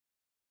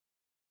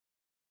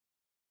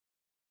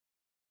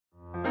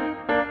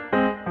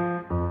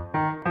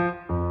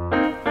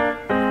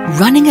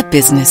Running a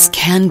business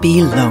can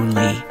be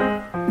lonely.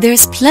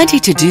 There's plenty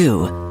to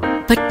do,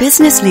 but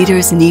business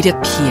leaders need a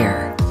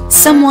peer,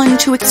 someone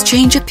to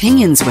exchange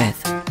opinions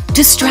with,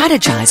 to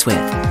strategize with,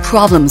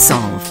 problem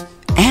solve,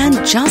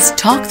 and just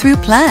talk through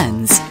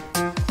plans.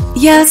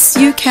 Yes,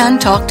 you can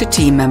talk to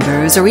team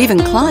members or even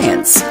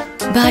clients,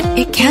 but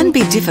it can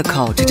be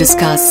difficult to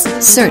discuss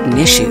certain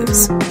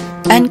issues.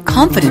 And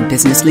confident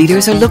business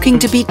leaders are looking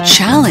to be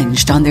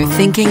challenged on their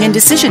thinking and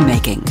decision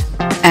making.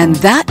 And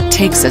that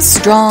takes a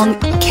strong,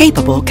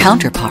 capable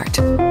counterpart.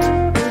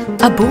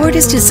 A board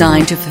is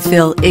designed to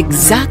fulfill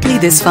exactly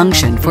this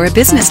function for a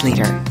business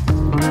leader.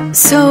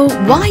 So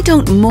why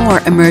don't more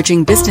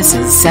emerging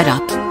businesses set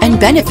up and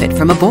benefit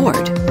from a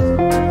board?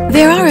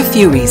 There are a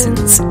few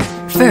reasons.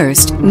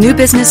 First, new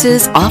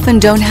businesses often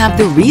don't have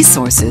the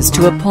resources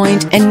to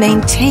appoint and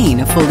maintain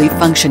a fully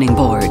functioning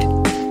board.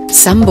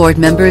 Some board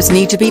members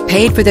need to be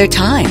paid for their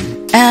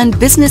time, and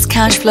business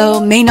cash flow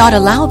may not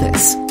allow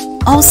this.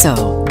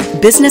 Also,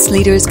 business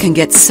leaders can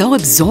get so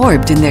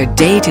absorbed in their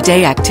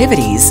day-to-day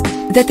activities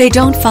that they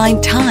don't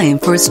find time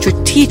for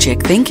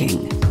strategic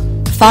thinking.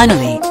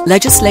 Finally,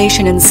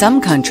 legislation in some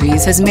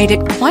countries has made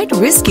it quite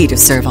risky to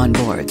serve on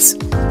boards.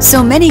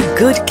 So many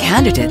good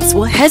candidates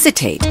will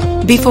hesitate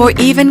before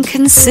even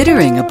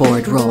considering a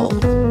board role,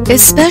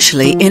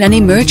 especially in an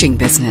emerging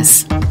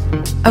business.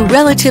 A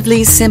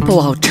relatively simple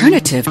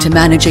alternative to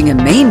managing a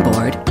main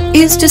board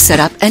is to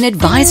set up an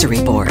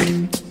advisory board.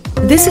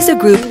 This is a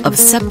group of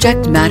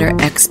subject matter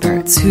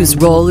experts whose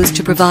role is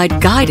to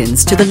provide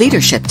guidance to the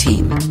leadership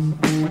team.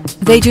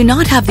 They do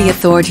not have the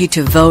authority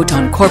to vote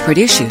on corporate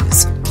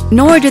issues,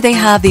 nor do they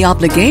have the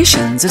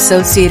obligations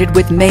associated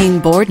with main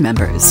board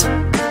members.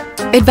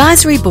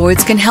 Advisory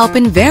boards can help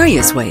in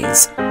various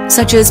ways,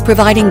 such as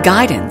providing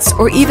guidance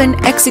or even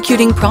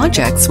executing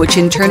projects which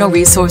internal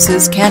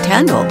resources can't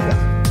handle.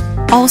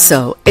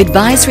 Also,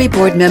 advisory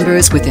board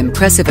members with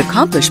impressive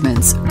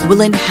accomplishments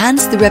will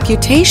enhance the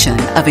reputation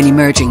of an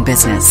emerging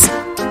business.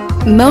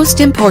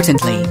 Most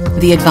importantly,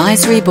 the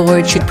advisory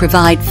board should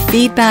provide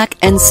feedback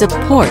and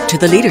support to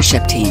the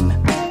leadership team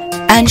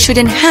and should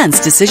enhance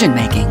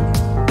decision-making.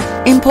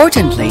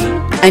 Importantly,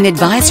 an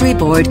advisory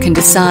board can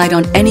decide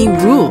on any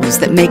rules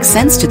that make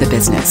sense to the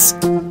business.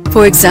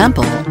 For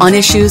example, on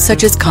issues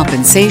such as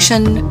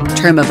compensation,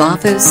 term of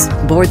office,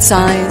 board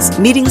size,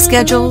 meeting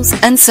schedules,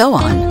 and so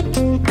on.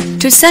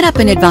 To set up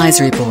an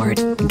advisory board,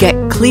 get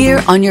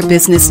clear on your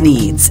business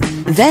needs.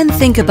 Then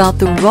think about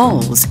the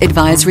roles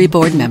advisory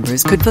board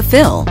members could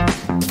fulfill.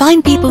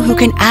 Find people who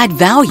can add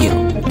value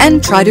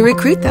and try to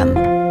recruit them.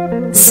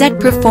 Set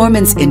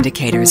performance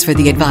indicators for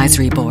the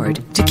advisory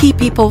board to keep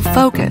people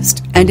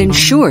focused and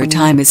ensure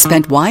time is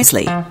spent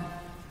wisely.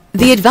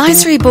 The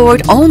advisory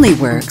board only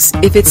works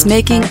if it's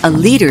making a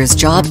leader's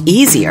job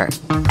easier.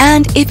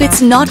 And if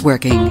it's not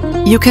working,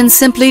 you can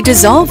simply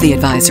dissolve the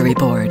advisory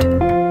board.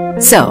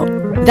 So,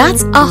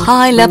 that's a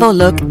high-level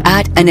look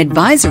at an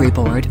advisory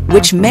board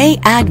which may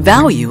add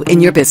value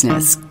in your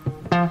business.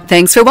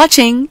 Thanks for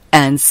watching,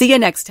 and see you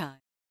next time.